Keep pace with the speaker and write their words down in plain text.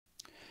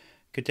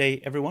Good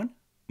day, everyone.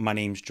 My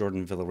name's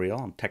Jordan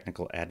Villarreal. I'm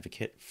technical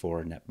advocate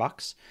for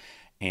NetBox.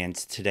 And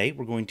today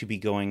we're going to be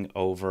going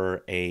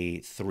over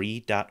a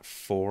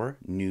 3.4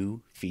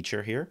 new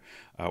feature here.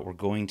 We're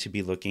going to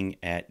be looking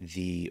at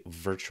the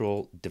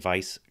virtual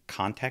device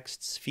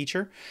contexts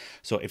feature.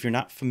 So if you're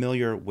not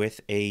familiar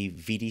with a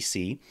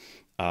VDC,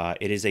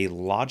 it is a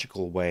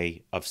logical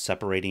way of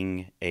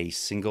separating a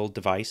single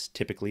device,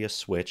 typically a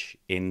switch,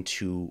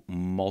 into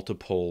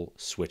multiple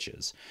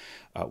switches.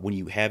 When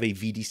you have a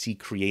VDC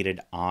created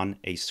on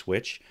a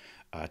switch,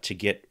 to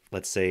get,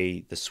 let's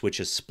say, the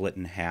switch is split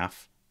in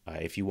half,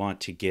 if you want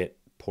to get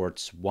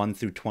ports 1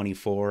 through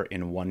 24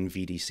 in one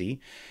VDC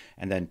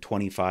and then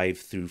 25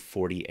 through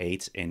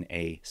 48 in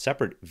a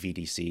separate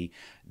VDC,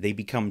 they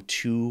become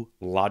two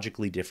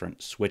logically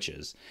different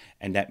switches.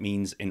 And that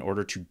means in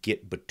order to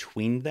get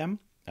between them,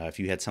 if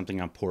you had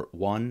something on port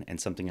 1 and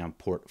something on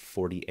port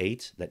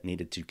 48 that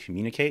needed to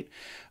communicate,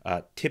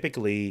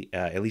 typically,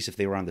 at least if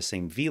they were on the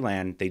same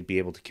VLAN, they'd be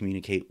able to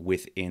communicate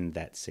within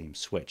that same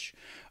switch.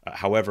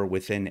 However,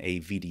 within a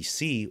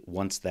VDC,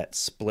 once that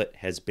split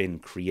has been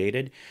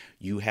created,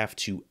 you have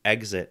to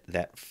exit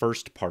that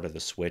first part of the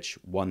switch,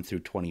 1 through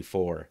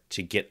 24,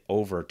 to get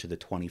over to the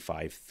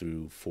 25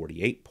 through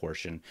 48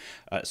 portion.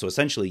 So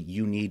essentially,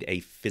 you need a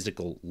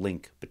physical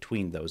link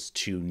between those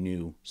two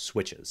new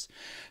switches.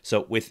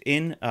 So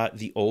within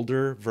the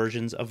older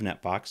versions of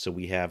NetBox, so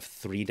we have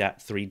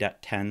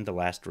 3.3.10, the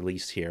last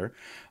release here,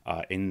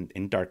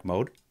 in dark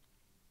mode.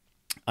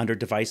 Under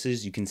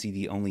devices, you can see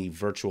the only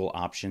virtual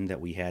option that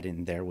we had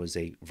in there was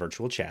a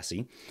virtual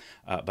chassis.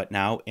 But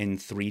now in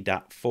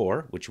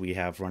 3.4, which we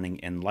have running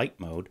in light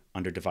mode,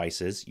 under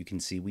devices, you can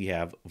see we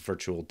have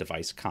virtual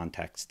device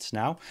contexts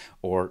now,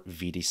 or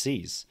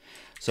VDCs.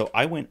 So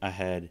I went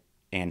ahead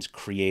and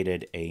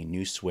created a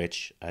new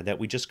switch that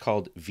we just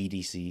called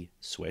VDC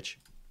switch.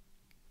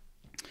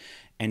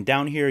 And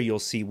down here, you'll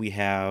see we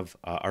have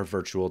our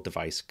virtual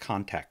device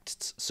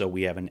contexts. So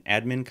we have an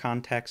admin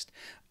context,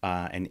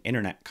 an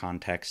internet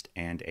context,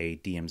 and a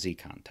DMZ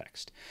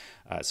context.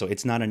 So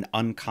it's not an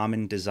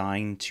uncommon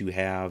design to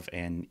have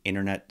an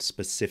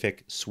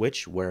internet-specific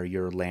switch where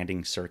you're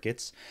landing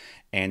circuits,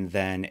 and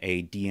then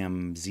a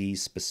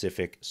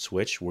DMZ-specific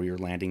switch where you're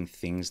landing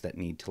things that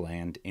need to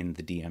land in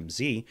the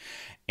DMZ.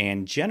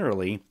 And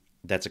generally,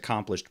 that's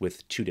accomplished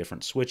with two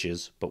different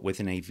switches, but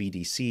within a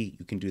VDC,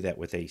 you can do that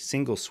with a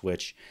single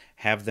switch,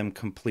 have them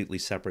completely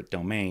separate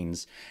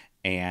domains,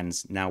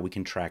 and now we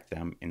can track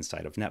them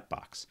inside of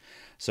NetBox.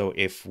 So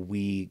if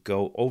we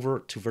go over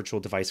to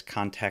virtual device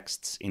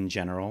contexts in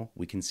general,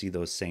 we can see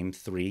those same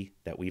three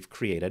that we've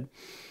created.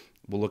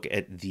 We'll look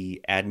at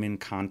the admin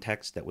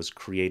context that was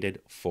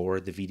created for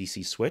the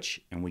VDC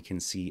switch, and we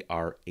can see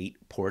our 8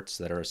 ports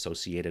that are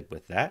associated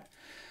with that.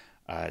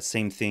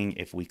 Same thing,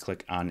 if we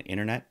click on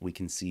internet, we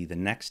can see the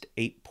next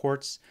 8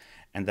 ports,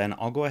 and then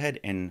I'll go ahead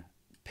and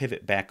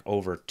pivot back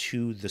over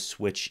to the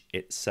switch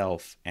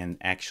itself and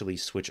actually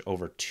switch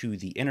over to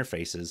the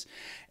interfaces,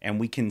 and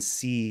we can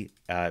see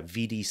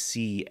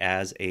VDC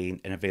as an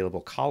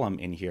available column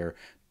in here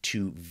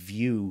to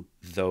view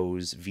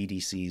those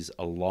VDCs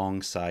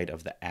alongside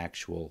of the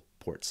actual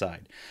port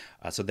side.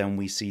 So then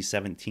we see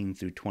 17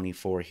 through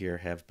 24 here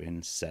have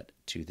been set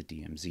to the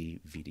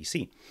DMZ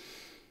VDC.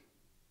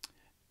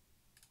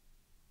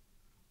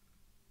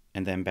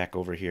 And then back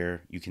over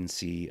here, you can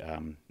see,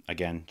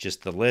 again,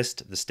 just the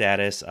list, the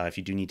status. If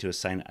you do need to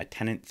assign a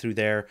tenant through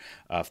there,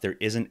 if there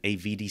isn't a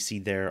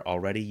VDC there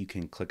already, you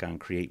can click on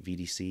Create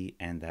VDC,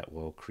 and that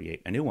will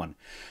create a new one.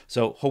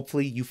 So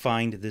hopefully you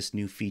find this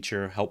new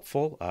feature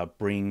helpful.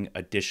 Bring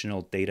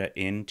additional data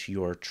into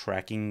your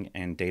tracking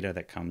and data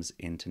that comes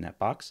into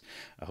NetBox.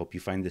 I hope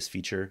you find this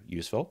feature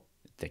useful.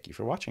 Thank you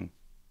for watching.